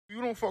You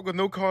don't fuck with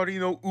no Cardi,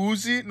 no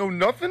Uzi, no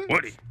nothing?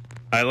 Woody,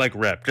 I like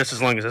rap, just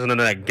as long as it's none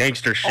of that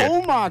gangster shit.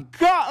 Oh my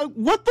god,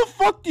 what the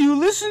fuck do you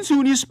listen to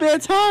in your spare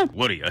time?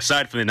 Woody,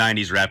 aside from the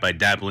 90s rap I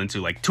dabble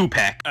into like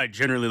Tupac, I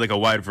generally like a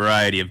wide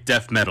variety of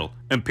death metal,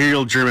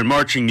 Imperial German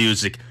marching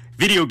music,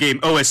 video game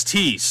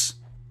OSTs.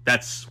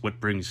 That's what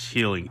brings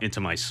healing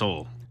into my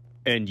soul.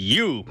 And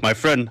you, my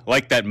friend,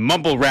 like that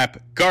mumble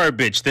rap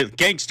garbage that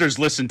gangsters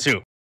listen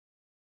to.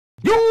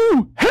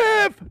 You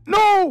have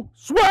no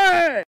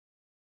swag!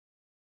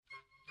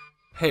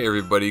 Hey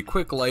everybody,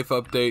 quick life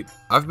update.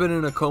 I've been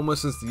in a coma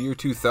since the year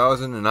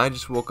 2000 and I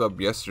just woke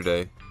up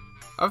yesterday.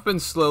 I've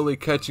been slowly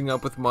catching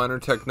up with modern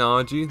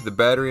technology. The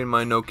battery in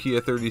my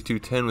Nokia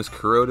 3210 was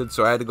corroded,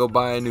 so I had to go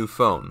buy a new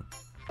phone.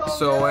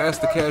 So I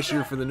asked the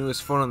cashier for the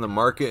newest phone on the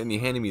market and he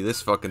handed me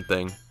this fucking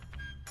thing.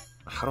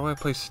 How do I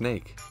play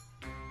Snake?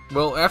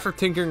 Well, after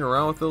tinkering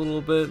around with it a little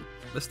bit,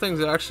 this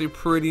thing's actually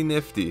pretty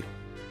nifty.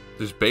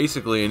 There's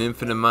basically an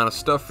infinite amount of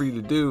stuff for you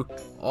to do,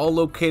 all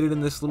located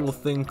in this little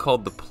thing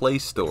called the Play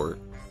Store.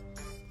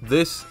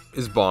 This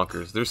is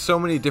bonkers. There's so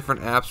many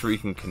different apps where you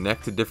can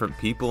connect to different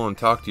people and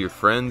talk to your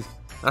friends,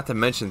 not to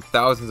mention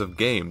thousands of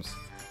games.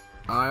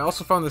 I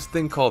also found this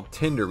thing called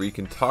Tinder where you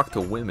can talk to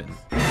women.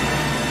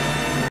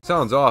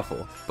 Sounds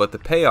awful, but the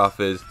payoff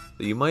is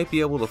that you might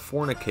be able to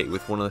fornicate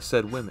with one of the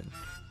said women.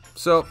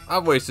 So,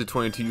 I've wasted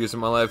 22 years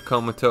of my life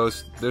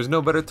comatose. There's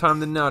no better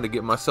time than now to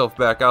get myself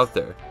back out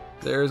there.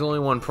 There's only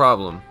one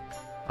problem.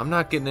 I'm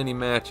not getting any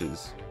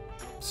matches.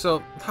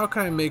 So, how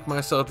can I make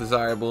myself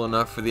desirable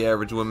enough for the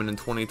average woman in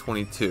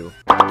 2022?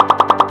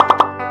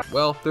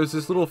 Well, there's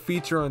this little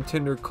feature on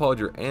Tinder called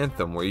your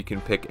anthem where you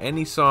can pick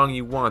any song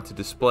you want to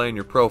display in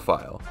your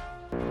profile.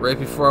 Right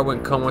before I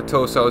went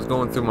comatose, I was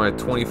going through my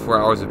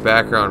 24 hours of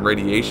background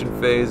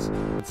radiation phase,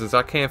 and since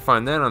I can't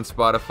find that on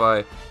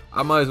Spotify,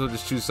 I might as well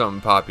just choose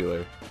something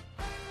popular.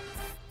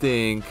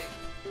 Think.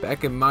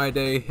 Back in my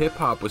day,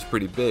 hip-hop was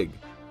pretty big,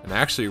 and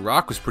actually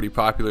rock was pretty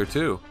popular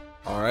too.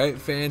 Alright,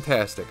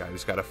 fantastic. I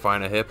just gotta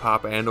find a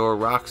hip-hop and or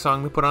rock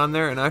song to put on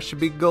there and I should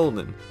be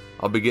golden.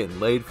 I'll be getting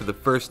laid for the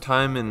first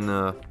time in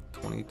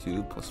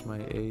 22 plus my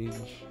age.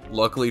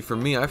 Luckily for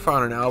me, I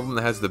found an album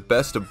that has the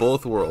best of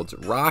both worlds,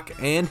 rock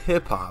and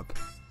hip-hop.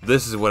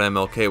 This is what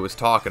MLK was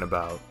talking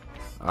about.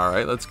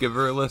 Alright, let's give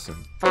her a listen.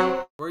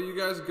 Where are you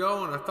guys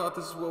going? I thought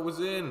this is what was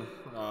in.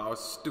 Oh,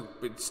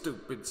 stupid,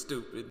 stupid,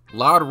 stupid.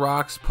 Loud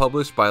Rocks,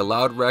 published by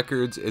Loud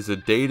Records, is a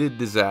dated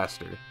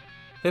disaster.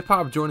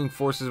 Hip-hop joining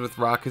forces with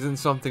rock isn't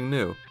something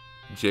new.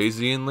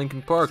 Jay-Z and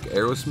Linkin Park,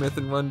 Aerosmith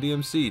and Run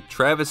DMC,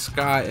 Travis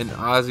Scott and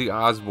Ozzy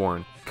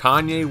Osbourne,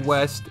 Kanye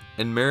West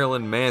and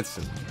Marilyn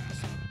Manson.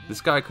 This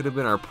guy could have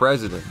been our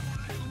president.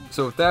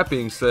 So with that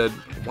being said,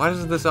 why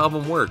doesn't this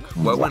album work?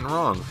 What went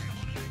wrong?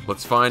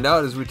 Let's find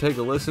out as we take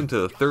a listen to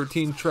the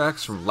 13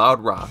 tracks from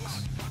Loud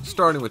Rocks.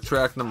 Starting with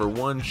track number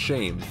 1,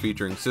 Shame,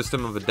 featuring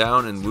System of a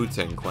Down and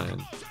Wu-Tang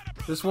Clan.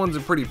 This one's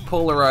a pretty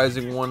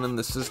polarizing one in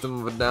the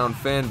System of a Down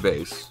fan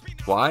base.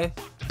 Why?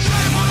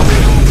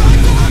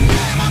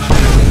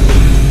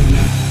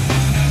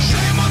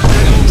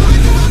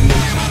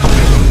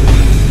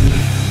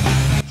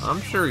 I'm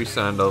sure he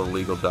signed all the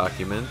legal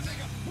documents.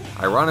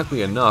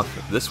 Ironically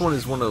enough, this one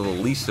is one of the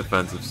least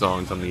offensive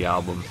songs on the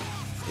album.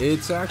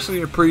 It's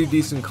actually a pretty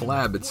decent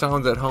collab. It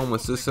sounds at home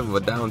with System of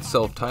a Down's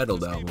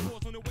self-titled album.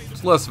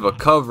 It's less of a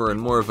cover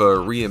and more of a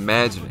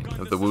reimagining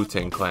of the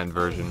Wu-Tang Clan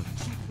version.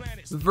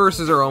 The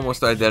verses are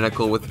almost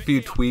identical with a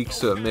few tweaks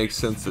so it makes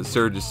sense that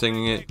Serge is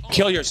singing it.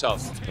 Kill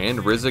yourself. And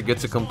RZA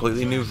gets a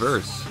completely new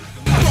verse.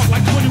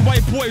 Like 20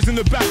 white boys in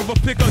the back of a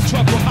pickup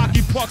truck with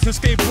hockey pucks and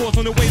skateboards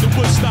on the way to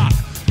Woodstock.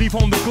 Leave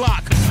home the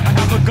Glock. I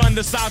have a gun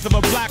the size of a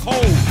black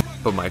hole.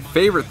 But my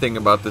favorite thing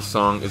about this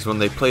song is when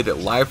they played it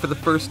live for the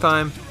first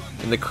time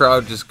and the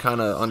crowd just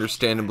kinda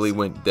understandably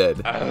went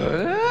dead.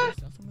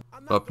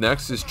 Up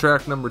next is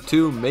track number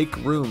 2, Make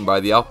Room by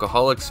the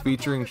Alcoholics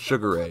featuring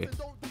Sugar Ray.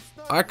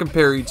 I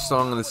compare each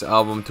song on this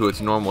album to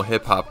its normal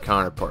hip-hop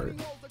counterpart,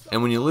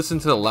 and when you listen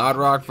to the Loud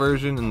Rock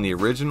version and the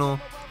original,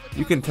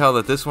 you can tell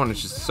that this one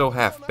is just so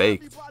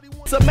half-baked.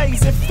 It's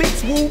amazing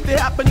feats, woo, they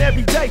happen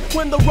every day.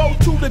 When the road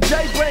to the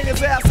J, bring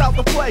his ass out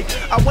to play.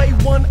 I weigh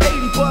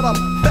 180, but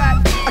I'm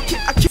fat. I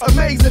can't.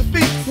 Amazing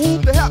feats, woo,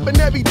 they happen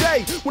every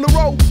day. When the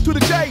road to the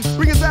J,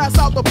 bring his ass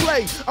out to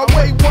play. I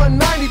weigh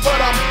 190, but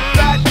I'm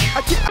fat.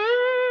 I can't.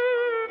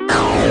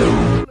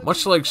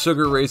 Much like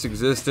Sugar Ray's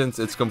existence,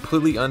 it's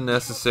completely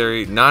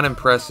unnecessary, not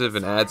impressive,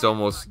 and adds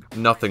almost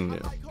nothing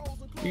new.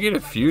 You get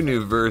a few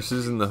new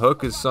verses, and the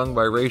hook is sung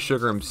by Ray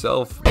Sugar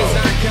himself.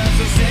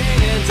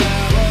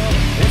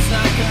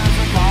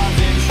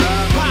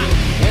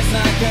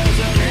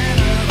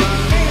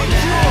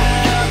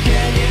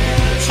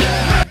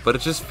 But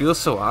it just feels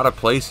so out of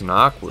place and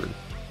awkward.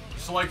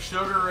 Just like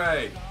Sugar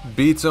Ray.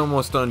 Beat's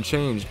almost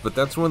unchanged, but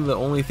that's one of the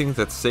only things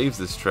that saves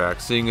this track,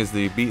 seeing as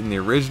the beat in the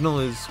original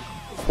is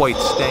quite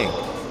stank.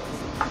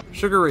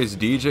 Sugar Ray's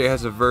DJ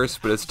has a verse,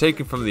 but it's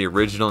taken from the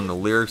original and the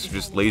lyrics are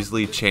just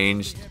lazily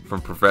changed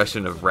from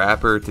profession of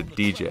rapper to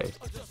DJ.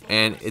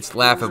 And it's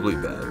laughably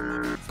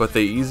bad. But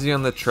they easy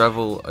on the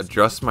treble,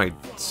 adjust my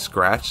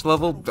scratch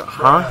level?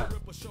 Huh?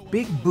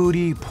 big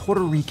booty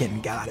Puerto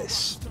Rican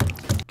goddess.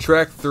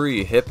 Track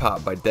 3, Hip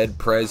Hop by Dead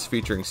Prez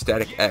featuring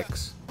Static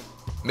X.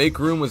 Make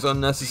Room was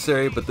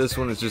unnecessary, but this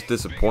one is just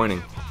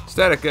disappointing.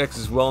 Static X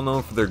is well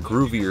known for their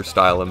groovier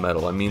style of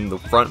metal. I mean, the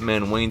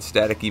frontman Wayne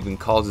Static even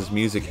calls his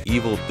music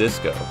evil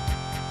disco.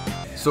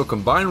 So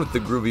combined with the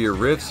groovier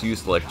riffs,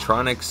 used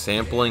electronics,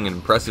 sampling, and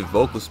impressive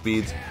vocal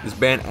speeds, this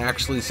band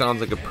actually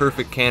sounds like a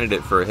perfect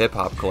candidate for a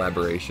hip-hop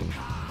collaboration.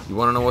 You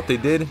wanna know what they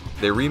did?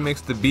 They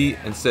remixed the beat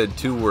and said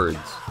 2 words.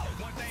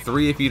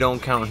 3 if you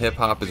don't count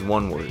hip-hop as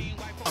 1 word.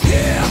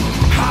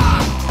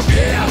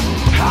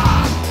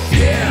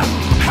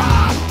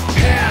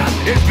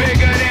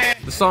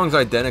 The song's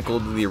identical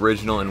to the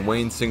original and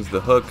Wayne sings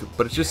the hook,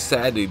 but it's just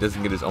sad that he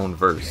doesn't get his own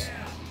verse.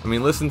 I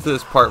mean, listen to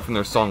this part from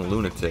their song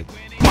Lunatic.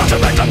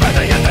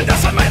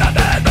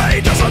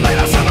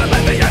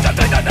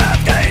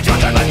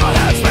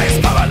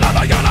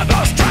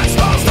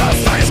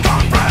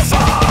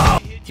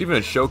 It's even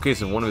a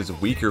showcase of one of his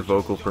weaker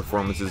vocal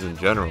performances in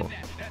general.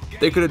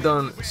 They could have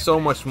done so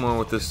much more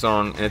with this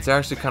song, and it's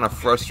actually kind of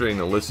frustrating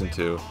to listen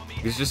to,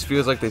 because it just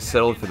feels like they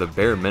settled for the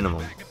bare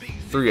minimum.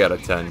 3 out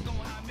of 10.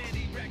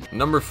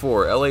 Number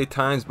 4, LA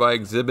Times by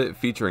Exhibit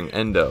featuring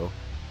Endo.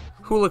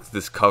 Who looked at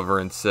this cover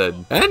and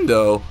said,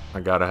 Endo?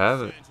 I gotta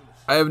have it.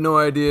 I have no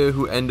idea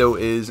who Endo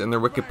is, and their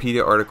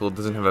Wikipedia article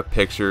doesn't have a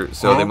picture,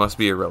 so they must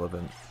be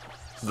irrelevant.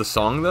 The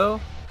song though?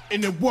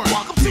 In the work.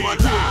 Welcome to a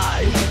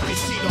lie. They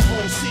see the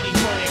whole city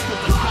burning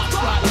with the cops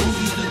riding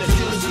movies and the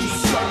killers keep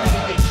serving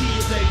and the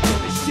kids ain't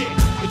doing shit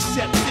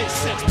except this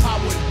sex,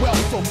 power, and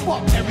wealth. So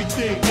fuck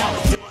everything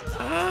else.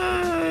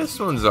 This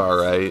one's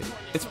alright.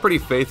 It's pretty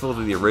faithful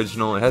to the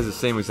original. It has the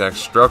same exact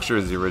structure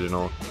as the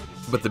original,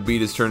 but the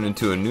beat is turned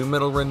into a new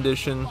metal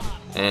rendition,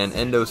 and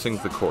Endo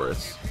sings the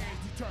chorus.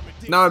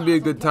 Now would be a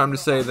good time to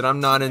say that I'm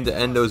not into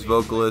Endo's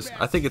vocalist.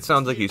 I think it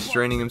sounds like he's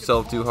straining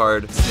himself too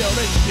hard.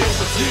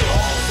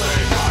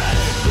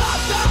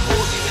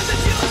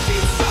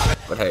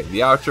 But hey,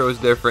 the outro is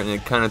different and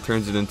it kind of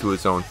turns it into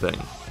its own thing.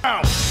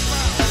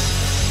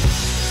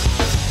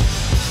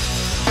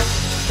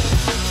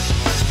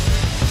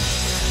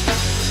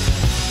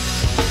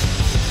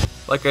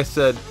 Like I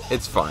said,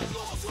 it's fine.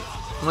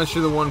 Unless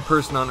you're the one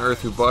person on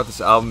earth who bought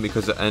this album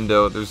because of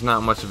Endo, there's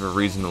not much of a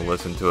reason to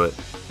listen to it.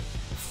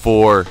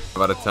 4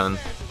 out of 10.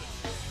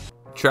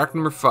 Track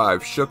number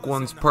 5, Shook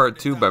Ones Part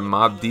 2 by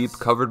Mobb Deep,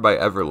 covered by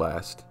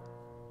Everlast.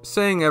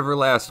 Saying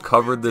Everlast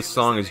covered this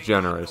song is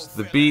generous.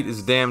 The beat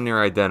is damn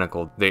near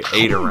identical. They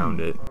ate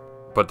around it.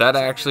 But that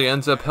actually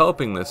ends up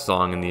helping this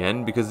song in the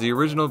end because the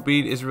original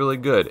beat is really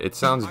good. It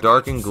sounds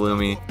dark and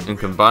gloomy, and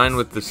combined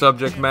with the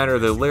subject matter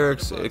of the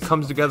lyrics, it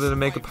comes together to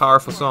make a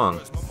powerful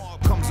song.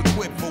 Comes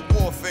equipped for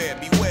warfare,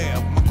 beware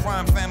of my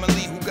crime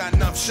family who got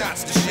enough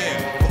shots to share.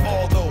 For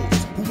all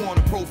those who want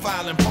to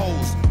profile and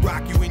pose,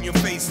 rock you in your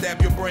face,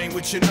 stab your brain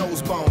with your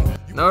nose bone.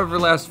 Now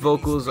Everlast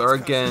vocals are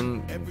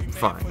again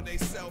fine.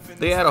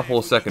 They add a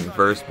whole second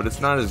verse, but it's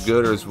not as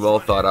good or as well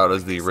thought out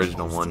as the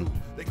original one.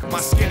 My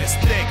skin is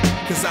thick,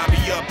 cause I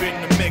be up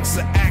in the mix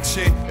of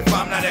action. If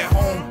I'm not at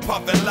home,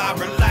 puffin' live,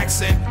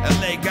 relaxing.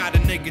 LA got a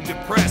nigga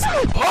depressed.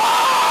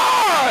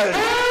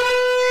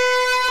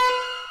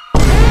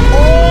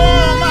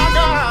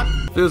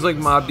 Feels like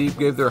Mobb Deep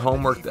gave their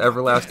homework to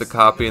Everlast a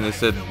copy and they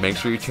said, make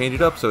sure you change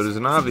it up so it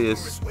isn't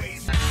obvious.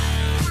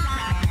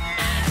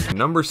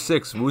 Number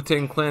 6,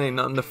 Wu-Tang Clan Ain't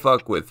Nothing to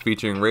Fuck With,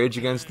 featuring Rage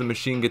Against the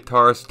Machine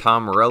guitarist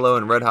Tom Morello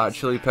and Red Hot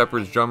Chili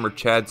Peppers drummer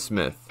Chad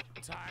Smith.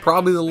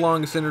 Probably the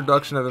longest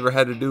introduction I've ever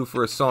had to do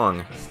for a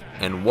song,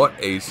 and what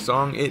a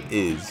song it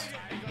is.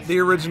 The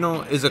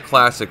original is a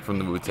classic from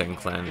the Wu-Tang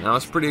Clan, and I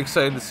was pretty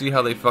excited to see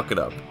how they fuck it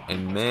up,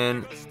 and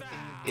man,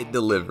 it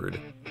delivered.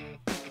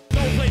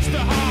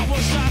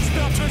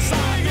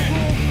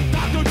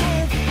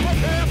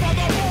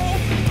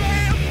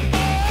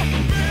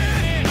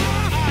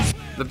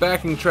 The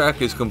backing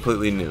track is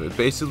completely new. It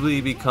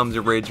basically becomes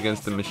a Rage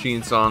Against the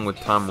Machine song with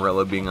Tom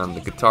Morello being on the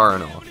guitar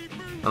and all.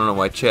 I don't know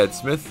why Chad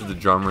Smith is the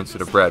drummer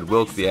instead of Brad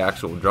Wilk, the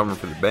actual drummer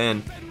for the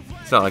band.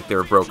 It's not like they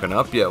were broken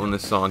up yet when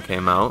this song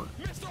came out.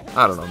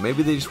 I don't know,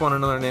 maybe they just want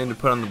another name to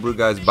put on the Blue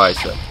Guy's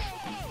bicep.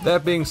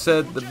 That being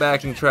said, the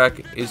backing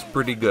track is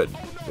pretty good.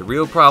 The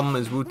real problem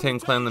is Wu-Tang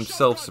Clan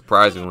themselves,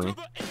 surprisingly.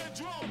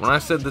 When I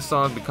said this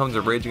song becomes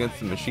a Rage Against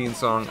the Machine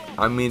song,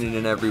 I mean it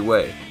in every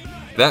way.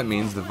 That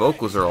means the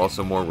vocals are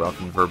also more rough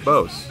and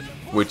verbose,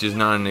 which is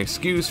not an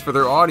excuse for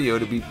their audio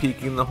to be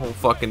peaking the whole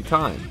fucking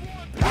time.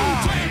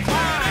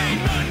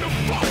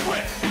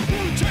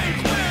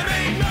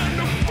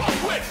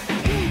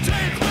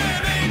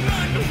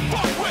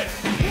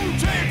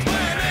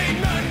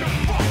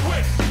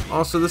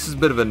 Also, this is a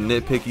bit of a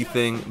nitpicky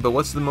thing, but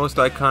what's the most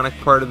iconic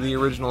part of the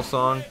original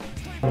song?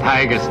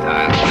 Tiger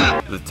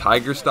style. The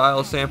Tiger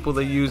style sample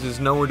they use is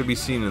nowhere to be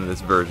seen in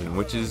this version,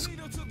 which is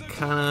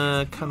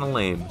kinda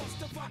lame.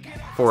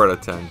 4 out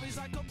of 10.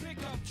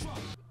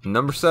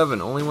 Number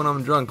 7, Only When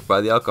I'm Drunk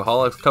by the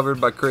Alcoholics,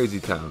 covered by Crazy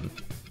Town.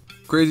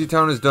 Crazy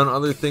Town has done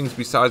other things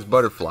besides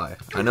Butterfly.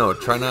 I know,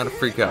 try not to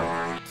freak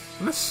out.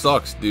 And this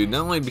sucks, dude.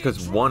 Not only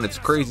because 1, it's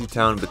Crazy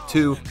Town, but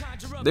 2,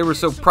 they were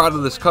so proud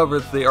of this cover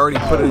that they already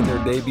put it in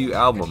their debut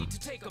album.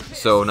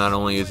 So not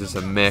only is this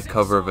a meh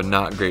cover of a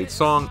not great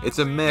song, it's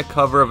a meh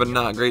cover of a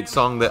not great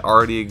song that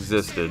already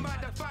existed.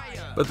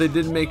 But they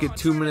did make it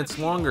 2 minutes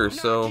longer,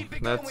 so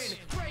that's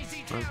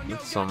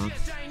something.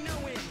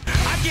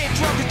 I get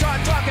drunk and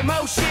start talking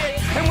more shit,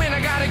 and when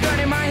I got a gun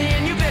in my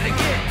hand, you better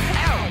get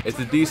out. It's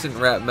a decent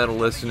rap metal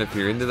listen if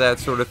you're into that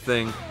sort of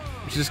thing.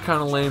 It's just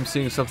kind of lame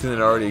seeing something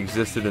that already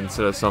existed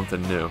instead of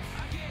something new.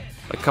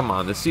 Like, come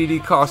on, the CD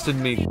costed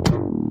me...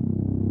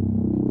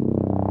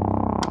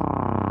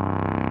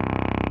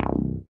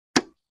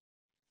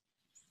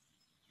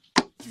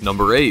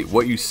 Number 8,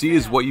 What You See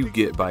Is What You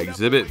Get by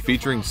Exhibit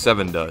featuring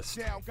Sevendust.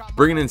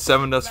 Bringing in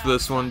Sevendust for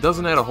this one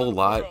doesn't add a whole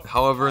lot,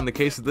 however in the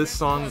case of this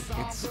song,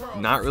 it's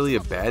not really a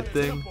bad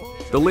thing.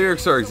 The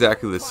lyrics are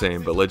exactly the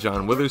same, but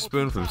LeJohn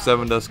Witherspoon from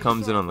Sevendust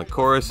comes in on the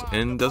chorus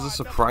and does a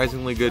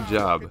surprisingly good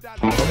job.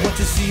 What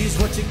you see is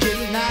what you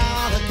get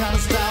now. The kind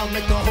of style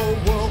make the whole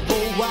world go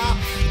wild.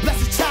 Bless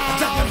the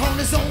child, that on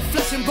his own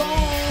flesh and bone.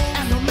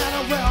 And no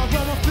matter where I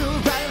run, I feel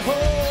right at home.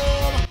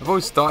 I've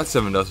always thought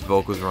Sevendust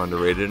vocals were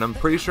underrated, and I'm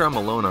pretty sure I'm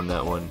alone on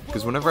that one.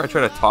 Because whenever I try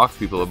to talk to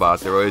people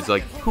about it, they're always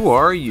like, "Who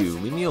are you?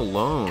 Leave me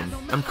alone.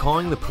 I'm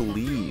calling the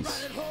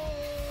police."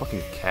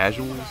 Fucking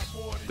casuals.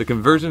 The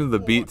conversion of the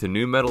beat to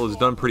nu metal is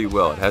done pretty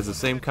well. It has the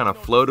same kind of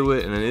flow to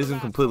it, and it isn't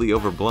completely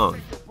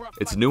overblown.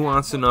 It's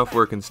nuanced enough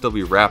where it can still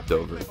be rapped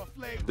over.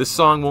 This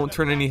song won't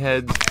turn any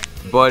heads,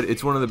 but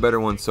it's one of the better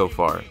ones so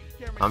far.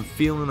 I'm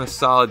feeling a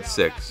solid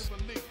 6.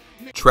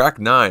 Track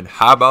 9,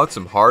 How About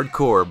Some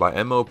Hardcore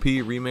by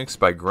MOP remixed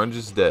by Grunge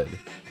is Dead.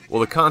 Well,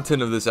 the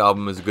content of this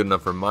album is a good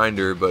enough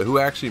reminder, but who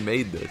actually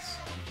made this?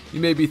 You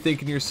may be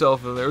thinking to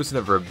yourself, there was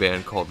never a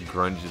band called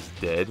Grunge is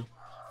Dead.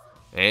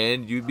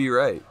 And you'd be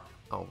right.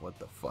 Oh, what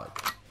the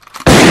fuck.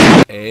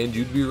 And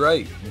you'd be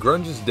right.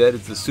 Grunge is Dead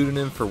is the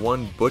pseudonym for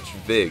one Butch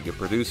Vig, a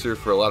producer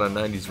for a lot of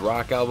 90s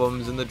rock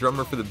albums and the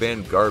drummer for the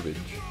band Garbage.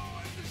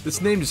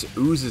 This name just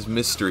oozes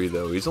mystery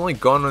though. He's only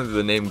gone under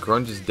the name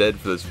Grunge is Dead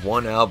for this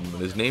one album,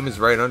 and his name is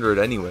right under it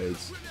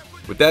anyways.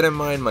 With that in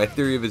mind, my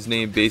theory of his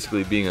name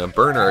basically being a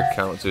burner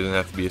account so he doesn't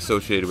have to be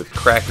associated with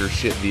Cracker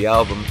Shit the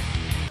album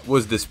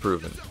was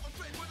disproven.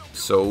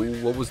 So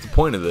what was the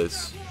point of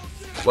this?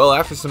 Well,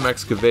 after some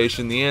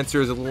excavation, the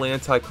answer is a little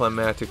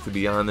anticlimactic to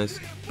be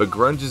honest, but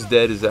Grunge is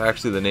Dead is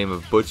actually the name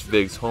of Butch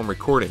Vig's home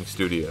recording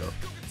studio.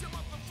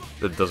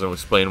 That doesn't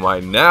explain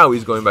why now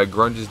he's going by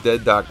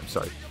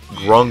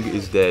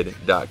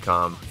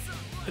grungisdead.com.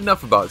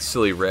 Enough about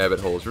silly rabbit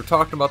holes, we're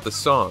talking about the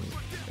song,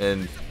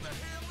 and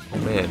oh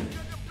man,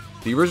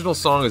 the original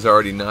song is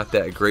already not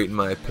that great in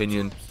my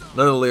opinion.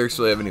 None of the lyrics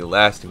really have any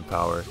lasting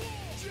power.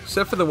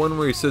 Except for the one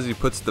where he says he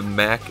puts the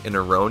Mac in a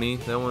Roni,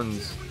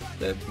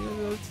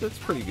 that's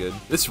pretty good.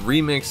 This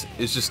remix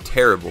is just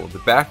terrible. The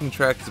backing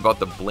track is about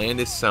the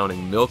blandest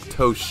sounding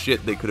milquetoast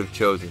shit they could have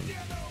chosen.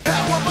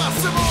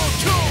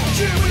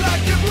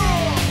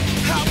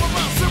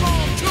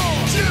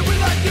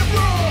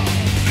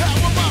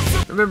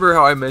 Remember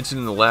how I mentioned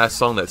in the last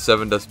song that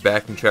Sevendust's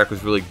backing track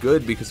was really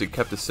good because it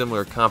kept a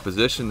similar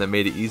composition that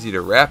made it easy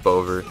to rap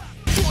over?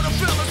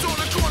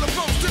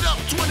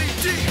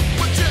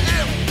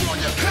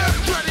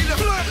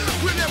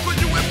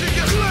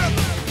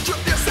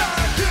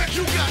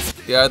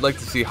 Yeah, I'd like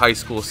to see high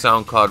school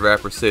SoundCloud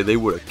rappers say they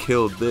would have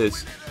killed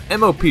this.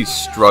 MOP's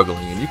struggling,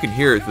 and you can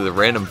hear it through the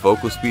random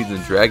vocal speeds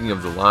and dragging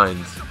of the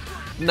lines.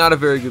 Not a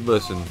very good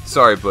listen.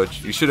 Sorry,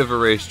 Butch, you should have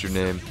erased your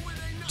name.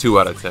 2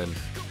 out of 10.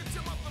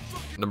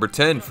 Number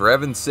 10, For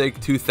Heaven's Sake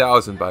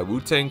 2000 by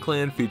Wu-Tang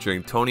Clan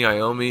featuring Tony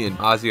Iommi and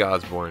Ozzy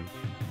Osbourne.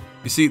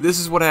 You see, this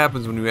is what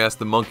happens when you ask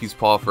the Monkey's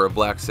Paw for a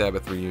Black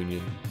Sabbath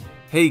reunion.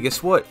 Hey,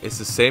 guess what? It's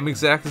the same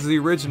exact as the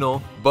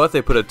original, but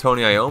they put a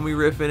Tony Iommi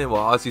riff in it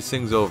while Ozzy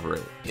sings over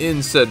it.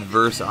 In said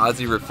verse,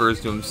 Ozzy refers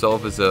to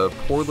himself as a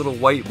poor little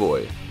white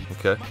boy.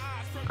 Okay.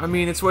 I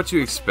mean, it's what you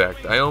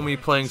expect.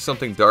 Iommi playing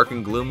something dark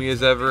and gloomy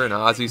as ever, and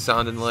Ozzy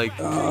sounding like...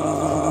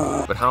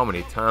 But how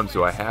many times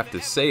do I have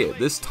to say it?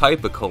 This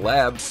type of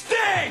collab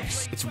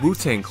stinks! It's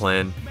Wu-Tang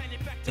Clan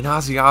and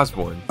Ozzy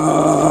Osbourne.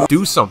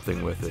 Do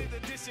something with it.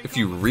 If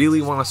you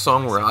really want a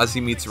song where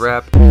Ozzy meets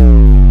rap,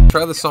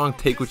 try the song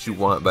Take What You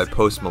Want by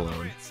Post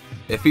Malone.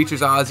 It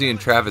features Ozzy and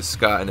Travis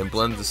Scott and it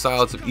blends the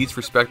styles of each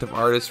respective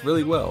artist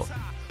really well.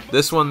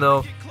 This one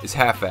though is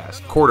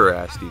half-assed,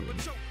 quarter-assed even.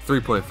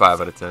 3.5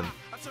 out of 10.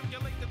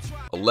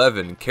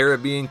 11.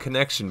 Caribbean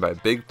Connection by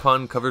Big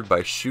Pun covered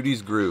by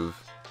Shooty's Groove.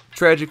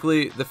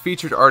 Tragically, the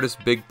featured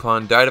artist Big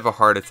Pun died of a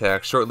heart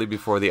attack shortly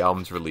before the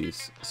album's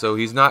release, so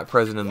he's not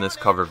present in this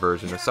cover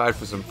version aside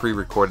for some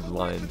pre-recorded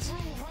lines.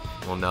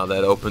 Well, now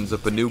that opens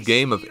up a new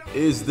game of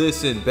is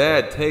this in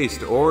bad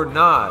taste or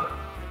not?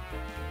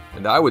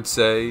 And I would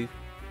say,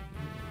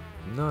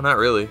 no, not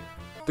really.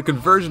 The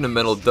conversion to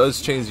metal does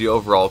change the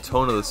overall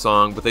tone of the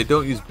song, but they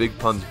don't use Big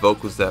Pun's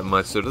vocals that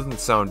much, so it doesn't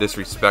sound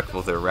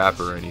disrespectful to their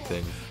rapper or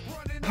anything.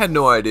 I had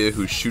no idea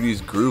who Shooty's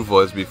Groove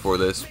was before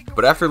this,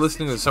 but after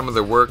listening to some of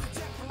their work,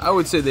 I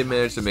would say they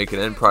managed to make an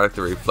end product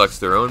that reflects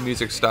their own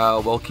music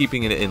style while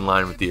keeping it in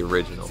line with the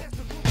original.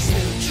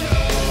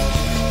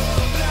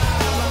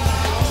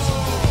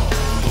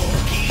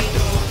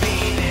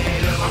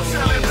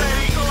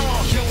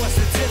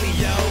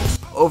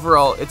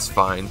 Overall, it's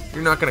fine.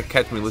 You're not gonna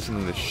catch me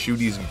listening to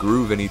Shooty's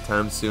Groove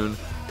anytime soon,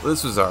 but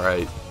this was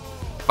alright.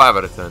 5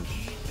 out of 10.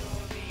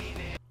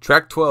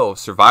 Track 12,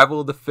 Survival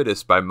of the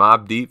Fittest by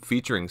Mobb Deep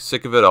featuring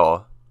Sick of It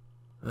All.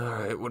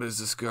 Alright, what is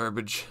this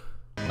garbage?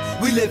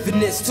 We live in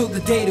this till the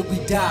day that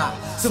we die.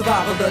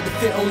 Survival of the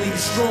fit, only the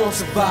strong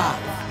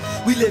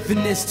survive. We live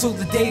in this till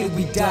the day that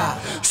we die.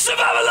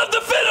 Survival of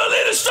the fit, only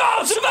the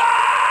strong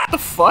survive. What the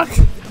fuck?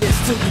 This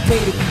till the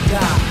day that we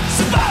die.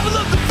 Survival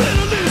of the fit,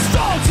 only the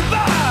strong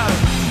survive.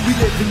 We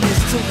live in this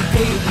till the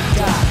day that we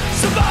die.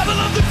 Survival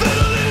of the fit,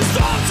 only the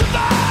strong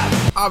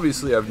survive.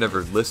 Obviously, I've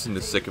never listened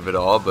to Sick of It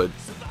All, but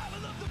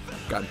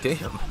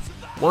goddamn.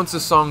 Once a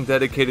song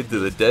dedicated to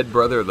the dead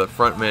brother of the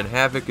frontman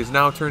Havoc is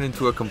now turned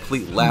into a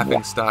complete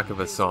laughingstock of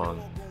a song.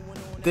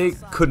 They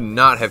could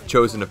not have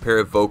chosen a pair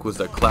of vocals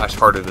that clash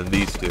harder than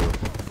these two.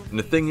 And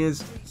the thing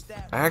is,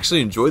 I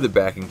actually enjoy the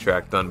backing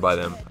track done by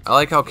them. I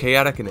like how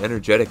chaotic and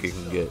energetic it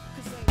can get.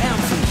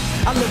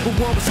 I live with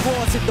one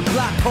response at the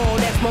block call.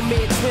 That's my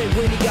man Twin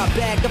when he got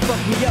bagged. That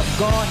fucked me up,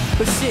 God.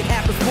 But shit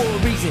happens for a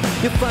reason.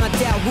 You'll find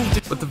out who's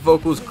the. But the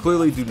vocals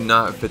clearly do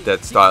not fit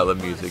that style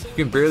of music.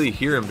 You can barely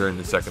hear him during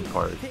the second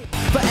part.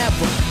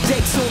 Forever.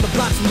 Jake's on the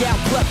blocks, we out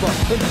clever.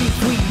 And these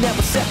we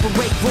never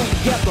separate, roll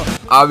together.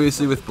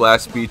 Obviously, with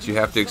blast beats, you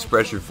have to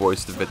express your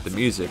voice to fit the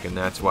music, and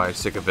that's why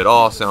Sick of It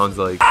All sounds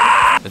like.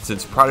 And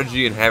since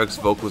Prodigy and Havoc's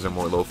vocals are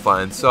more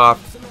lo-fi and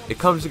soft, it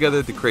comes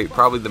together to create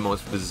probably the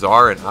most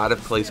bizarre and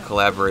out-of-place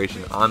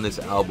collaboration on this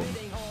album.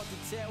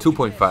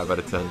 2.5 out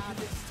of 10.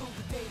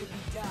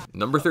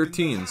 Number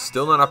 13,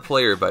 Still Not a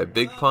Player by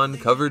Big Pun,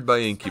 covered by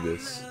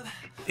Incubus.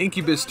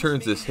 Incubus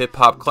turns this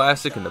hip-hop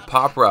classic into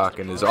pop rock,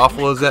 and as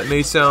awful as that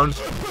may sound,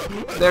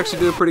 they actually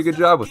do a pretty good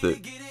job with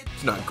it.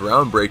 It's not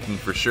groundbreaking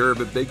for sure,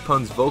 but Big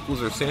Pun's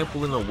vocals are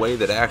sampled in a way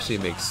that actually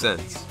makes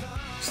sense.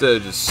 Instead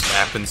of just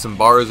slapping some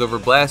bars over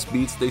blast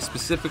beats, they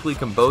specifically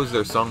composed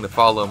their song to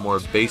follow a more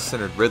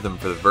bass-centered rhythm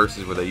for the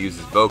verses where they use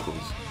his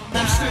vocals.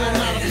 I'm still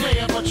not a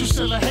player, but you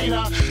still a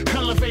hater.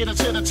 Elevator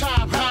to the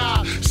top,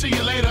 high. See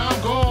you later,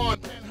 I'm gone.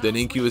 Then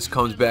Incubus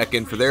comes back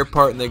in for their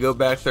part, and they go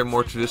back to their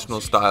more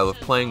traditional style of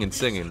playing and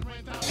singing.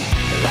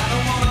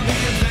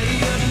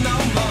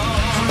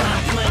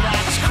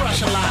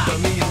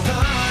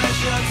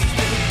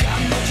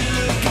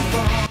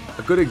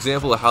 A good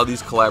example of how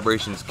these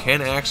collaborations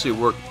can actually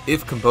work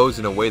if composed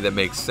in a way that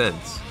makes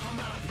sense.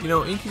 You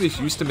know,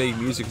 Incubus used to make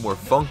music more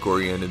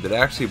funk-oriented that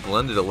actually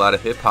blended a lot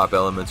of hip-hop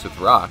elements with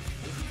rock.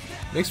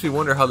 Makes me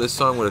wonder how this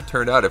song would have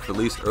turned out if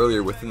released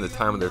earlier within the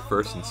time of their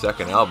first and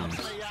second albums.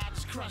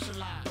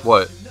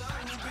 What?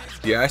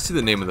 Yeah, I see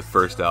the name of the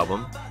first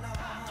album.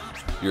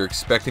 You're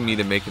expecting me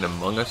to make an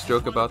Among Us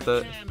joke about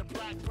that?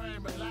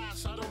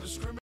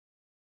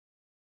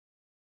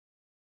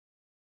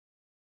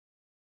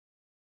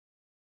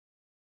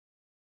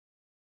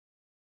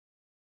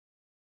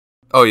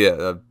 Oh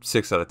yeah,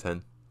 6 out of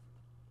 10.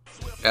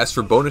 As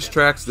for bonus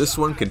tracks, this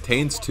one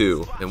contains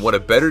 2, and what a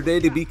better day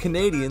to be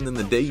Canadian than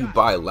the day you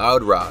buy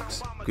Loud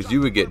Rocks, because you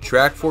would get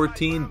track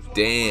 14,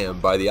 Damn,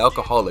 by the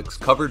Alcoholics,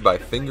 covered by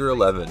Finger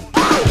 11.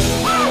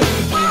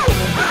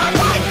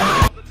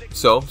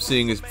 So,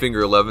 seeing as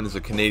Finger 11 is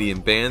a Canadian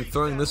band,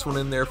 throwing this one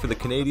in there for the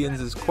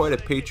Canadians is quite a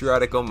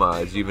patriotic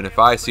homage, even if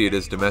I see it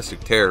as domestic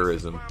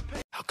terrorism.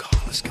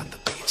 Alcoholics got the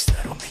beats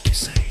that'll make you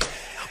say.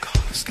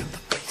 Alcoholics got the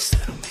beats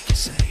that'll make you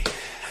say.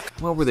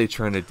 What were they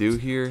trying to do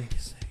here?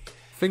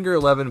 Finger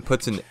 11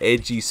 puts an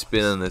edgy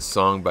spin on this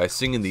song by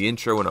singing the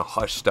intro in a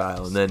hush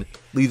style and then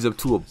leads up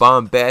to a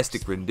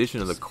bombastic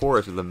rendition of the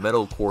chorus with a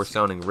metalcore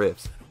sounding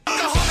riff.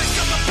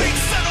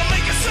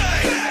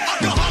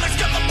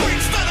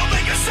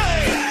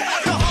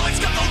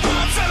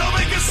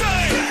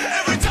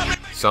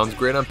 Sounds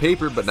great on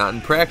paper, but not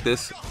in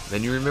practice.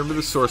 Then you remember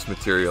the source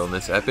material, and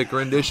this epic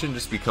rendition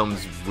just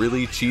becomes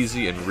really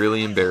cheesy and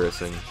really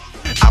embarrassing.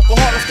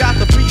 Alcoholics got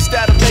the beats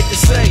that'll make you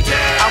say.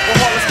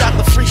 Alcoholics got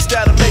the freaks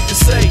that'll make you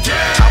say.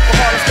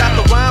 Alcoholics got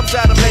the rhymes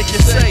that'll make you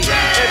say.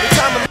 Every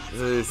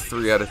time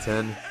 3 out of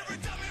 10.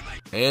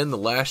 And the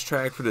last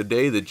track for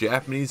today, the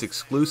Japanese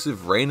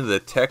exclusive Reign of the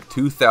Tech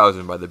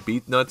 2000 by the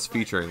Beatnuts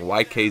featuring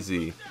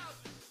YKZ.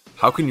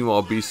 How can you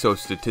all be so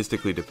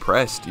statistically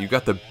depressed? You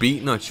got the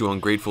Beatnuts, you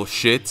ungrateful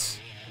shits.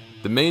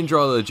 The main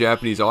draw of the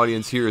Japanese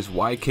audience here is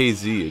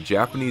YKZ, a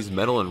Japanese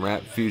metal and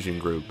rap fusion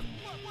group.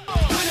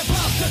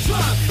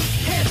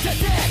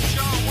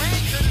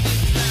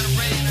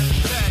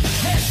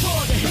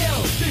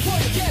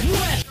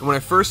 And when I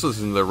first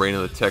listened to the Reign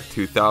of the Tech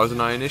 2000,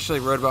 I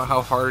initially read about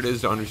how hard it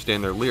is to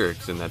understand their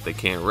lyrics and that they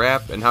can't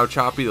rap and how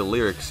choppy the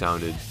lyrics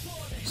sounded.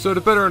 So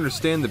to better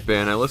understand the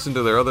band, I listened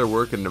to their other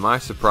work, and to my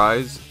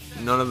surprise,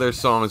 none of their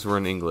songs were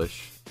in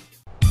English.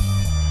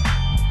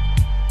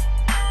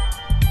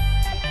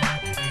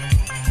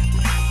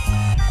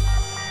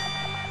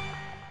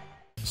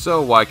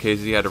 So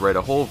YKZ had to write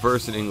a whole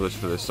verse in English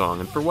for this song,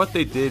 and for what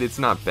they did, it's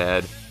not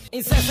bad.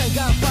 Incessant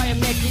gunfire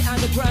make the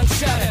underground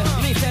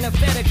shudder. Leave and a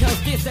better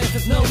cause distance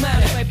is no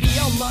matter. Right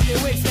beyond my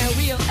lyrics and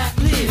real at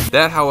least.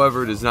 That,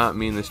 however, does not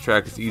mean this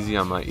track is easy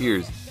on my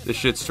ears. This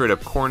shit's straight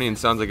up corny and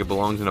sounds like it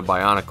belongs in a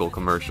Bionicle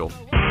commercial.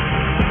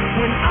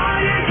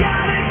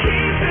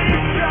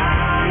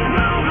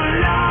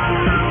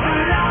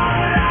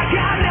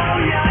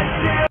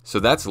 So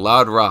that's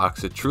Loud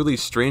Rocks, a truly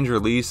strange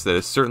release that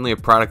is certainly a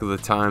product of the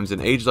times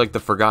and aged like the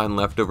forgotten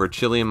leftover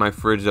chili in my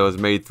fridge that was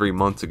made 3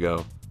 months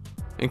ago.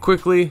 And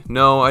quickly,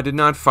 no, I did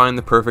not find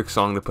the perfect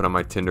song to put on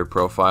my Tinder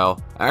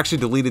profile. I actually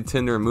deleted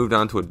Tinder and moved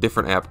on to a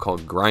different app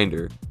called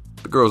Grindr.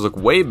 The girls look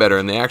way better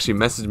and they actually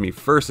message me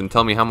first and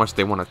tell me how much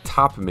they want to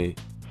top me.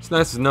 It's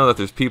nice to know that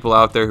there's people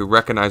out there who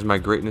recognize my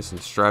greatness and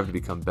strive to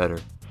become better.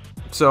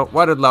 So,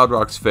 why did Loud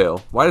Rocks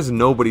fail? Why does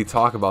nobody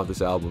talk about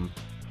this album?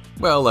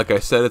 Well, like I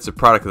said, it's a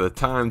product of the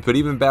times, but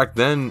even back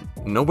then,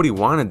 nobody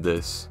wanted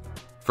this.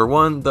 For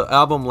one, the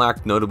album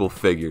lacked notable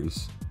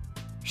figures.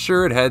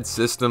 Sure, it had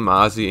System,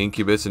 Ozzy,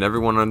 Incubus, and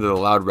everyone under the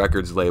Loud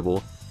Records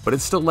label, but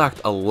it still lacked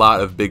a lot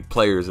of big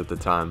players at the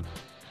time.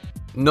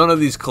 None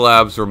of these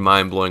collabs were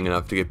mind-blowing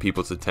enough to get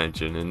people's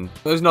attention, and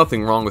there's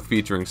nothing wrong with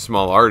featuring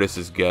small artists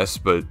as guests,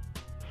 but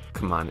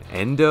come on,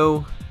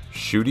 Endo?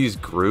 Shooty's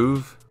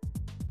Groove?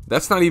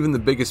 That's not even the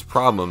biggest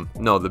problem.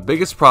 No, the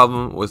biggest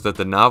problem was that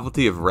the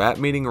novelty of rap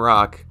meeting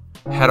rock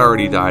had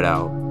already died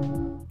out.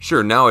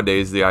 Sure,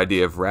 nowadays the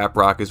idea of rap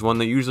rock is one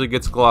that usually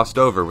gets glossed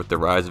over with the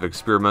rise of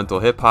experimental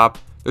hip-hop.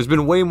 There's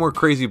been way more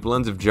crazy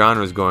blends of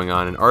genres going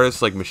on, and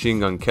artists like Machine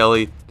Gun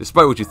Kelly,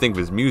 despite what you think of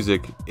his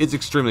music, is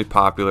extremely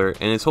popular,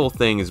 and his whole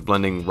thing is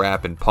blending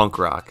rap and punk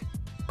rock.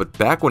 But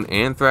back when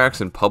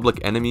Anthrax and Public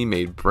Enemy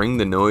made Bring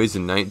the Noise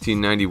in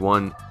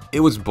 1991,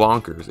 it was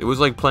bonkers. It was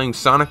like playing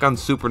Sonic on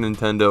Super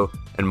Nintendo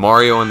and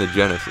Mario on the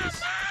Genesis.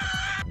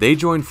 They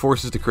joined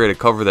forces to create a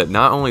cover that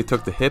not only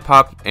took the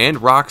hip-hop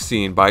and rock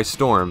scene by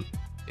storm,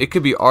 it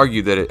could be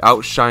argued that it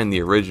outshined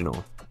the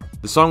original.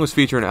 The song was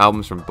featured in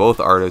albums from both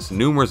artists,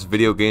 numerous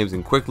video games,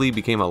 and quickly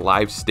became a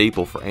live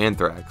staple for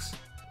Anthrax.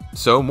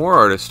 So more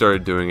artists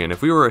started doing it, and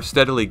if we were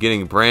steadily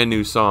getting brand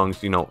new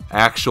songs,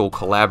 actual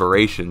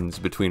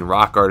collaborations between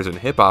rock artists and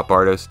hip-hop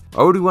artists,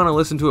 why would we want to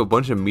listen to a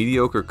bunch of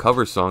mediocre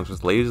cover songs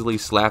with lazily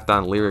slapped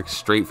on lyrics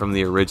straight from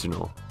the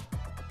original?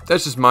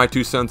 That's just my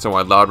 2 cents on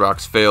why Loud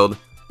Rocks failed.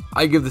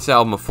 I give this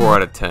album a 4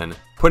 out of 10.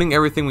 Putting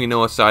everything we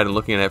know aside and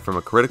looking at it from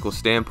a critical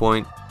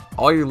standpoint,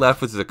 all you're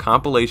left with is a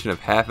compilation of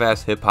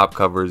half-assed hip-hop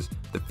covers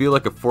that feel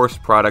like a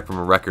forced product from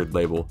a record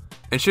label,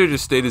 and should have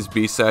just stayed as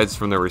B-sides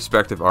from their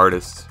respective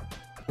artists.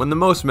 When the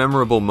most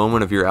memorable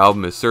moment of your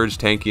album is Serj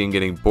Tankian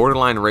getting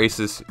borderline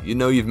racist, you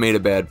know you've made a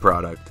bad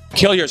product.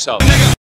 Kill yourself.